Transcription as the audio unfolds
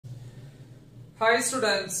Hi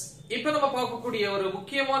students, இப்போ நம்ம பார்க்கக்கூடிய ஒரு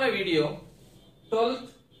முக்கியமான வீடியோ 12th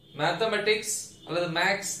mathematics அல்லது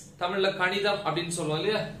மேத்ஸ் தமிழ்ல கணிதம் அப்படினு சொல்லுவோம்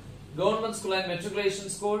இல்லையா government school and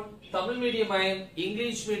matriculation school Tamil medium and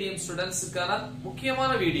English medium ஸ்டூடண்ட்ஸ்க்கான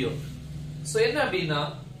முக்கியமான வீடியோ. சோ என்ன அப்படினா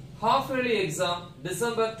half yearly exam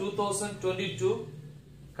December 2022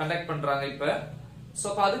 conduct பண்றாங்க இப்ப.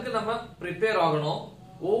 சோ அதுக்கு நம்ம prepare ஆகணும்.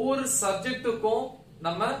 ஒவ்வொரு சப்ஜெக்ட்டுக்கும்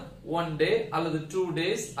நம்ம 1 day அல்லது 2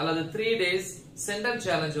 days அல்லது 3 days Centum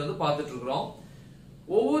challenge வந்து பார்த்துட்டு இருக்கோம்.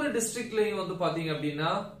 ஒவ்வொரு டிஸ்ட்ரிக்ட்லயும் வந்து பாத்தீங்க அப்படினா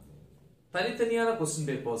தனித்தனியான क्वेश्चन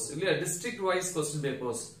பேப்பர்ஸ் இல்லையா district wise question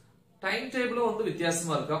papers time டேபிளும் வந்து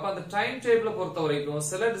வித்தியாசமா இருக்கு. அப்ப அந்த டைம் டேபிளை பொறுத்த வரைக்கும்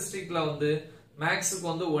சில டிஸ்ட்ரிக்ட்ல வந்து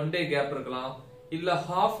மேக்ஸ்க்கு வந்து 1 day கேப் இருக்கலாம் இல்ல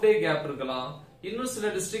half day கேப் இருக்கலாம். இன்னும்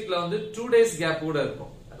சில டிஸ்ட்ரிக்ட்ல வந்து 2 days கேப் கூட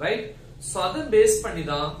இருக்கும். ரைட்? சோ அத பேஸ் பண்ணி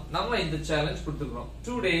தான் நம்ம இந்த சேலஞ்ச் கொடுத்துக்கிறோம்.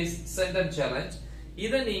 2 days Centum challenge.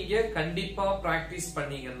 இத நீங்க கண்டிப்பா பிராக்டீஸ்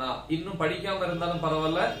பண்ணீங்கன்னா இன்னும் படிக்காம இருந்தாலும்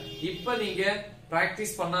பரவாயில்ல. இப்ப நீங்க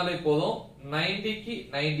பிராக்டீஸ் பண்ணாலே போதும். 90 க்கு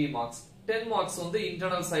 90 மார்க்ஸ். 10 மார்க்ஸ் வந்து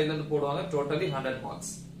இன்டர்னல் சைடுல இருந்து போடுவாங்க. Totally 100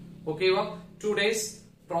 marks. ஓகேவா? 2 days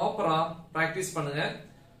ப்ராப்பரா பிராக்டீஸ் பண்ணுங்க.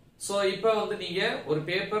 சோ இப்ப வந்து நீங்க ஒரு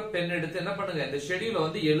பேப்பர் பென் எடுத்து என்ன பண்ணுங்க இந்த ஷெட்யூல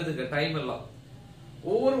வந்து எழுதுங்க டைம் எல்லாம்.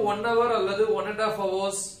 ஒவ்வொரு 1 hour அல்லது 1.5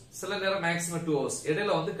 hours சில நேரம் மேக்ஸிமம் 2 hours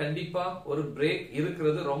இடையில வந்து கண்டிப்பா ஒரு பிரேக்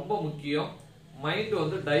இருக்கிறது ரொம்ப முக்கியம். மைண்ட்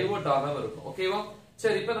வந்து டைவர்ட் ஆகாம இருக்கும். ஓகேவா?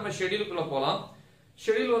 சரி இப்ப நம்ம ஷெட்யூலுக்குள்ள போலாம்.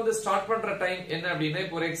 ஷெட்யூல் வந்து ஸ்டார்ட் பண்ற டைம் என்ன அப்படின்னா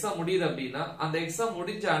இப்போ ஒரு எக்ஸாம் முடியுது அப்படின்னா அந்த எக்ஸாம்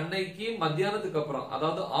முடிஞ்ச அன்னைக்கு மத்தியானத்துக்கு அப்புறம்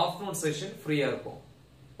அதாவது ஆஃப்டர்நூன் செஷன் ஃப்ரீயா இருக்கும்.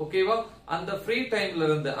 ஓகேவா? அந்த ஃப்ரீ டைம்ல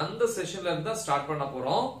இருந்து அந்த செஷன்ல இருந்து தான் ஸ்டார்ட் பண்ண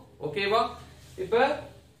போறோம். ஓகேவா? இப்ப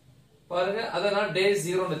பாருங்க அத நான் டே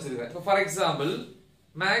 0 ன்னு வச்சிருக்கேன். இப்போ ஃபார் எக்ஸாம்பிள்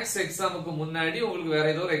மேக்ஸ் எக்ஸாமுக்கு முன்னாடி உங்களுக்கு வேற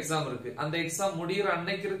ஏதோ ஒரு எக்ஸாம் இருக்கு. அந்த எக்ஸாம் முடியற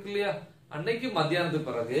அன்னைக்கு இருக்கு இல்லையா அன்னைக்கு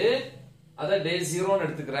மத்தியானத்துக்கு பிறகு அத டே 0 ன்னு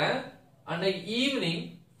எடுத்துக்கிறேன். அன்னைக்கு ஈவினிங்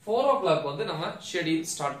 4 o'clock வந்து நம்ம ஷெட்யூல்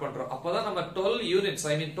ஸ்டார்ட் பண்றோம். அப்பதான் நம்ம 12 யூனிட்ஸ்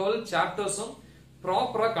ஐ மீன் 12 சாப்டர்ஸும்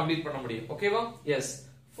ப்ராப்பரா கம்ப்ளீட் பண்ண முடியும். ஓகேவா? S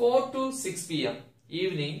 4 to 6 pm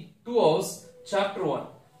evening 2 hours chapter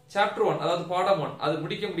 1 அதாவது பாடம் 1 அது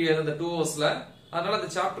முடிக்க முடியாது அந்த 2 hoursல. அதனால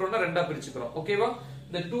அந்த சாப்டர் 1 ரெண்டா பிரிச்சுக்கிறோம். ஓகேவா?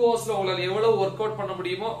 இந்த 2 hoursல உங்களால எவ்வளவு வொர்க் அவுட் பண்ண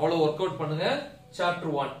முடியுமோ அவ்வளவு வொர்க் அவுட் பண்ணுங்க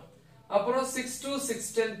சாப்டர் 1. அப்புறம் 6 to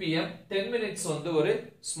 6:10 pm 10 minutes வந்து ஒரு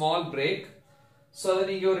ஸ்மால் பிரேக். சோ அத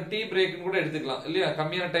நீங்க ஒரு டீ பிரேக் கூட எடுத்துக்கலாம் இல்லையா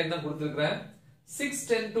கம்மியான டைம் தான் கொடுத்திருக்கேன்.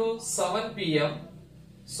 6:10 to 7 pm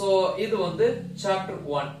சோ இது வந்து சாப்டர்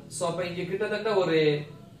 1. சோ அப்ப இங்க கிட்டத்தட்ட ஒரு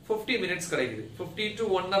 50 minutes கிடைக்குது. 50 to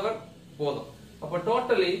 1 hour போதும். அப்ப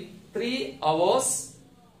டோட்டலி 3 hours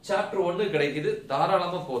சாப்டர் 1 கிடைக்குது.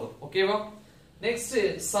 தாராளமா போதும். ஓகேவா? Next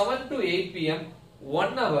 7 to 8 pm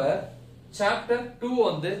 1 hour chapter 2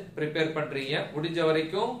 வந்து prepare பண்றீங்க. முடிஞ்ச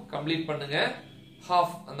வரைக்கும் கம்ப்ளீட் பண்ணுங்க.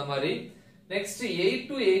 half அந்த மாதிரி. Next 8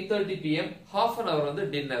 to 8:30 pm half an hour வந்து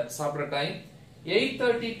டின்னர் சாப்பிடுற டைம்.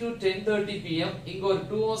 8:30 to 10:30 pm இங்க ஒரு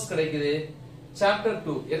 2 hours கிடைக்குது. சாப்டர்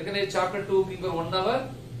 2 ஏற்கனவே சாப்டர் 2 க்கு இங்க ஒரு 1 hour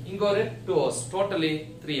இங்க ஒரு 2 hours டோட்டலி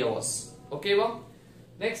 3 hours. ஓகேவா?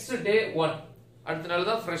 நெக்ஸ்ட் டே 1 அடுத்த நாள்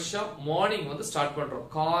தான் ஃப்ரெஷ்ஷா மார்னிங் வந்து ஸ்டார்ட் பண்றோம்.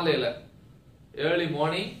 காலையில ஏர்லி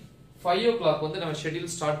மார்னிங் 5 o'clock வந்து நம்ம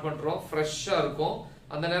ஷெட்யூல் ஸ்டார்ட் பண்றோம். ஃப்ரெஷ்ஷா இருக்கும்.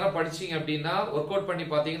 அந்த நேரம் படிச்சீங்க அப்படின்னா ஒர்க் அவுட் பண்ணி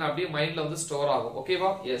பாத்தீங்கன்னா அப்படியே மைண்ட்ல வந்து ஸ்டோர் ஆகும். ஓகேவா?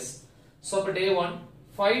 எஸ். சோ அப்ப டே 1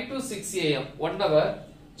 5 to 6 am 1 hour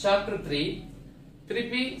சாப்டர் 3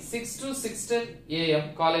 திருப்பி 6 to 6:10 am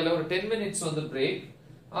காலையில ஒரு 10 minutes வந்து பிரேக்.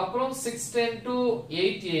 அப்புறம் 6:10 to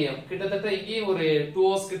 8 am கிட்டத்தட்ட இங்கே ஒரு 2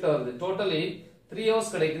 hours கிட்ட வருது. டோட்டலி 3 hours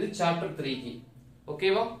கிடைக்குது சாப்டர் 3 க்கு.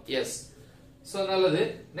 ஓகேவா? எஸ். சோ நல்லது.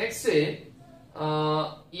 நெக்ஸ்ட்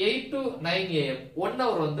 8 to 9 am 1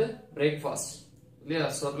 hour வந்து பிரேக்ஃபாஸ்ட் இல்லையா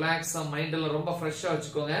சோ ரிலாக்ஸா மைண்ட் எல்லாம் ரொம்ப ஃப்ரெஷ்ஷா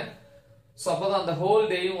வச்சுக்கோங்க. சோ அப்பதான் அந்த ஹோல்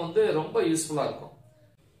டேயும் வந்து ரொம்ப யூஸ்ஃபுல்லா இருக்கும்.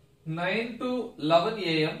 9 to 11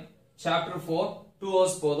 am சாப்டர் 4 2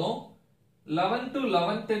 hours போதும். 11 to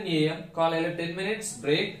 11:10 am காலையில 10 minutes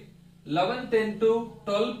break. 11:10 to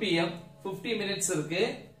 12 pm 50 minutes இருக்கு.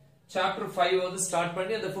 சாப்டர் 5 வந்து ஸ்டார்ட்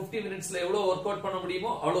பண்ணி அந்த 50 minutesல எவ்வளவு வொர்க் அவுட் பண்ண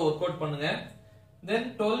முடியுமோ அவ்வளவு வொர்க் அவுட் பண்ணுங்க. then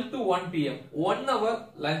 12 to 1 pm 1 hour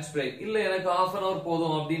lunch break. இல்ல எனக்கு half an hour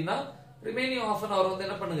போதும் அப்படின்னா ரிமைனிங் half an hour வந்து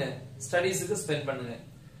என்ன பண்ணுங்க ஸ்டடீஸ்க்கு ஸ்பெண்ட் பண்ணுங்க.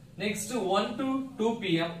 Next 1 to 2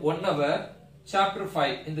 pm 1 hour chapter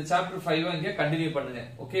 5 இந்த சாப்டர் 5 இங்க கண்டினியூ பண்ணுங்க.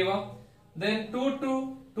 ஓகேவா? then 2 to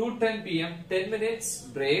 2:10 pm 10 minutes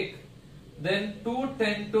break. then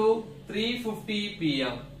 2:10 to 3:50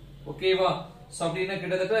 pm ஓகேவா? சோ அப்படினா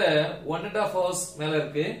கிட்டத்தட்ட 1.5 hours மேல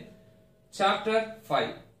இருக்கு சாப்டர்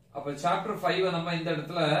 5. அப்ப சாப்டர் 5 நம்ம இந்த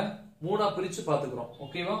இடத்துல மூணா பிரிச்சு பாத்துக்கிறோம்.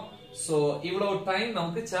 ஓகேவா? சோ இவ்வளவு டைம்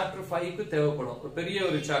நமக்கு சாப்டர் 5 க்கு தேவைப்படும். ஒரு பெரிய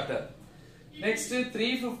ஒரு chapter. Next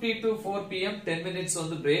 3:50 to 4 pm 10 minutes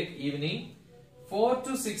வந்து break evening. 4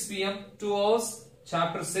 to 6 pm 2 hours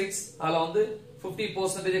chapter 6 அதுல வந்து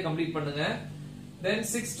 50% கம்ப்ளீட் பண்ணுங்க. Then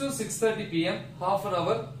 6 to 6:30 pm half an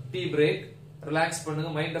hour tea break, relax பண்ணுங்க,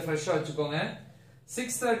 மைண்ட ஃப்ரெஷ்ஷா வச்சுக்கோங்க.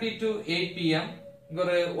 6:30 to 8 pm இங்க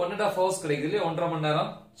ஒரு 1.5 hours கிடைக்குது இல்லையா, 1.5 மணி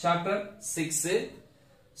நேரம், chapter 6.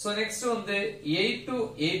 So next வந்து 8 to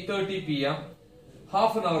 8:30 pm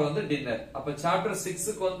half an hour வந்து dinner. அப்ப chapter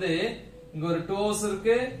 6க்கு வந்து இங்க ஒரு 2 hours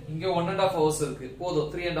இருக்கு, இங்க 1.5 hours இருக்கு,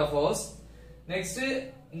 போதும் 3.5 hours. Next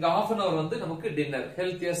இங்க half an hour வந்து நமக்கு dinner,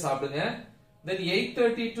 ஹெல்த்தியா சாப்பிடுங்க. Then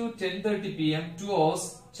 8:30 to 10:30 pm 2 hours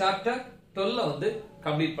chapter 12 வந்து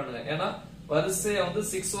கம்ப்ளீட் பண்ணுங்க. ஏன்னா வரிசையா வந்து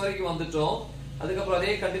 6 வரைக்கும் வந்துட்டோம், அதுக்கப்புறம்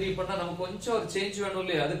அதே கண்டினியூ பண்ணா நமக்கு கொஞ்சம் ஒரு சேஞ்ச் வேணும்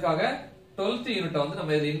இல்லையா, அதுக்காக 12th யூனிட் வந்து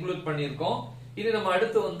நம்ம இதை இன்க்ளூட் பண்ணியிருக்கோம். இது நம்ம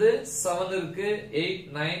அடுத்து வந்து 7 இருக்கு, 8,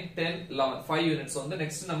 9, 10, 11 5 யூனிட்ஸ் வந்து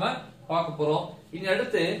நெக்ஸ்ட் நம்ம பார்க்க போறோம். இனி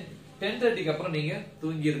அடுத்து 10:30க்கு அப்புறம் நீங்க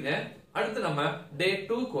தூங்கிருங்க. அடுத்து நம்ம டே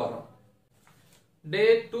 2க்கு வரோம். டே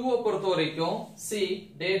 2 பொறுத்த வரைக்கும் C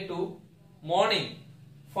day 2 morning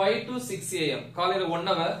 5 to 6 am காலையில 1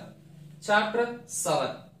 hour chapter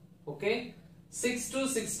 7. Okay, 6 to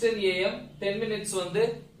 6:10 am 10 minutes வந்து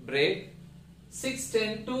break.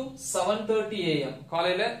 6:10 to 7:30 am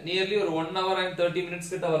காலையில nearly ஒரு 1 hour and 30 minutes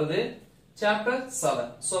கிட்ட வருது, chapter 7.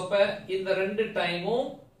 சோ அப்ப இந்த ரெண்டு டைமும்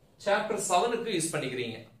chapter 7க்கு யூஸ்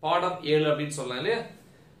பண்ணிக்கிறீங்க, பாடம் 7 அப்படினு சொல்லலாம் இல்லையா.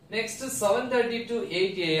 Next 7:30 to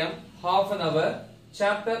 8 am half an hour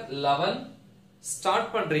chapter 11 start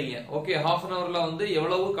பண்றீங்க. ஓகே, half an hourல வந்து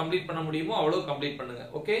எவ்வளவு கம்ப்ளீட் பண்ண முடியுமோ அவ்வளவு கம்ப்ளீட் பண்ணுங்க.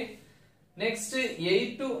 Okay, next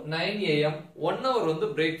 8 to 9 am 1 hour வந்து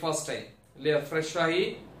பிரேக்ஃபாஸ்ட் டைம் இல்லையா, ஃப்ரெஷ் ஆகி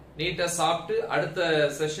நீட்டா சாப்பிட்டு அடுத்த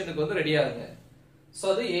செஷனுக்கு வந்து ரெடி ஆகுங்க. சோ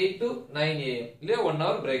அது 8 to 9 am இல்லையா, 1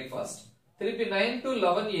 hour பிரேக்ஃபாஸ்ட். திருப்பி 9 to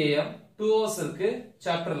 11 am 2 hours இருக்கு,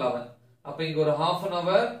 chapter 11. அப்ப இங்க ஒரு half an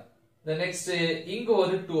hour, the next இங்க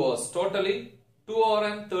ஒரு 2 hours, totally 2 hour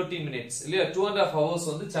and 30 minutes இல்லையா, 2.5 hours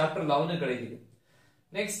வந்து chapter 11 கிடைக்குது.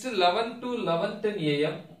 நெக்ஸ்ட் 11 to 11:10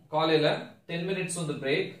 am காலையில 10 minutes வந்து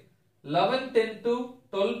பிரேக். 11:10 to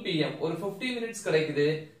 12 pm ஒரு 50 minutes கிடைக்குது,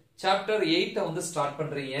 chapter 8 வந்து ஸ்டார்ட்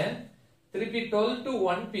பண்றீங்க. திருப்பி 12 to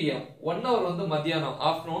 1 pm 1 hour வந்து மத்தியானம்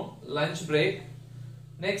afternoon lunch break.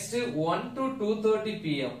 Next 1 to 2:30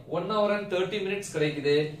 pm 1 hour and 30 minutes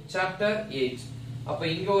கிடைக்குது, chapter 8. அப்ப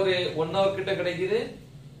இங்க ஒரு 1 hour கிட்ட கிடைக்குது,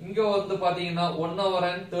 இங்க வந்து பாத்தீங்கன்னா 1 hour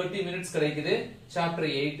and 30 minutes கிடைக்குது, chapter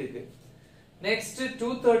 8க்கு. Next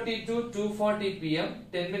 2:30 to 2:40 pm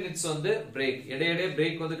 10 minutes வந்து பிரேக், இடையிடையே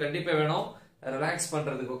பிரேக் வந்து கண்டிப்பா வேணும் ரிலாக்ஸ்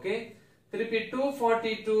பண்றதுக்கு. ஓகே, திருப்பி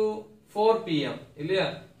 2:40 to 4 pm இல்லையா,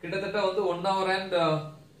 கிட்டத்தட்ட வந்து 1 hour and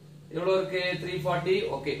எவ்வளவு இருக்கு, 3:40.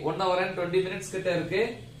 ஓகே, 1 hour and 20 minutes கிட்ட இருக்கு,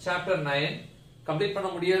 chapter 9 கம்ப்ளீட்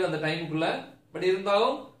பண்ண முடியாது அந்த டைமுக்குள்ள, பட்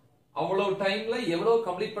இருந்தாலும் அவ்வளவு டைம்ல எவ்வளவு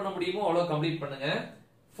கம்ப்ளீட் பண்ண முடியுமோ அவ்வளவு கம்ப்ளீட் பண்ணுங்க.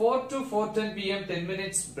 4 to 4:10 pm 10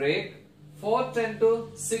 minutes break. 4:10 to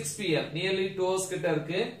 6 pm nearly 2 hours கிட்ட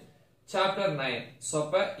இருக்கு, chapter 9. சோ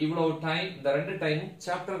அப்ப இவ்வளவு டைம் இந்த ரெண்டு டைம்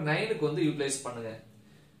chapter 9க்கு வந்து யூட்டிலைஸ் பண்ணுங்க.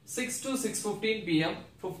 6 to 6:15 pm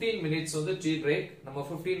 15 minutes வந்து டீ பிரேக், நம்ம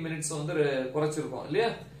 15 minutes வந்து குறைச்சிருக்கோம் இல்லையா.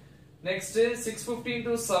 Next 6:15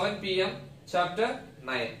 to 7 pm chapter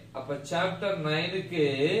 9. அப்ப chapter 9க்கு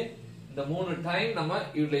இந்த மூணு டைம் நம்ம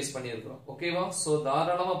யூட்டிலைஸ் பண்ணியிருக்கோம். ஓகேவா, சோ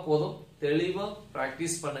தாராளமா போதும், தெளிவா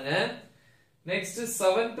பிராக்டிஸ் பண்ணுங்க. நெக்ஸ்ட்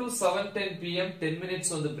 7 to 7:10 pm 10 minutes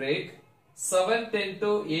வந்து பிரேக். 7:10 to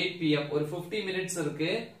 8 pm ஒரு 50 minutes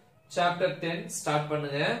இருக்கு, chapter 10 ஸ்டார்ட்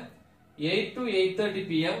பண்ணுங்க. 8 to 8:30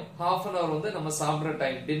 pm half an hour வந்து நம்ம சாப்பிடுற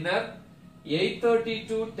time dinner. 8:30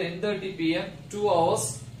 to 10:30 pm 2 hours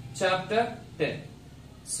chapter 10.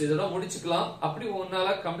 So இதெல்லாம் முடிச்சுக்கலாம். அப்படி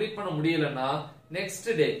உன்னால கம்ப்ளீட் பண்ண முடியலன்னா நெக்ஸ்ட்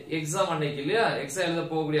டே எக்ஸாம் அன்னைக்கு இல்லையா, எக்ஸாம் எழுத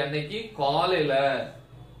போகக்கூடிய அன்னைக்கு காலையில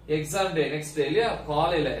எக்ஸாம் டே நெக்ஸ்ட் டே இல்லையா,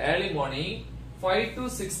 காலையில early morning 5 to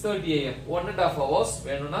 6:30 am 1.5 hours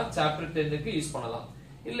வேணும்னா chapter 10க்கு யூஸ் பண்ணலாம்.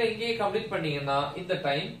 இல்ல இங்கேயே கம்ப்ளீட் பண்ணீங்கன்னா இந்த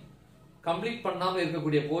டைம் கம்ப்ளீட் பண்ணாம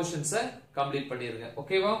இருக்கக்கூடிய போர்ஷன்ஸ கம்ப்ளீட் பண்ணிருங்க.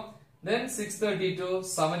 ஓகேவா, then 6:30 to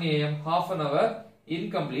 7 am half an hour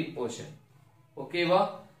incomplete portion. ஓகேவா,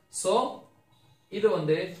 சோ இது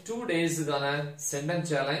வந்து 2 டேஸ்க்கான சென்டம்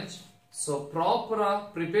சேலஞ்ச். சோ ப்ராப்பரா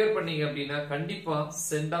ப்ரிப்பேர் பண்ணீங்க அப்படின்னா கண்டிப்பா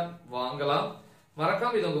சென்டம் வாங்கலாம்.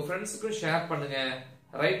 மறக்காம இது உங்க ஃப்ரெண்ட்ஸுக்கும் ஷேர் பண்ணுங்க.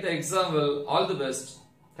 Write the exam well. All the best.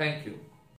 Thank you.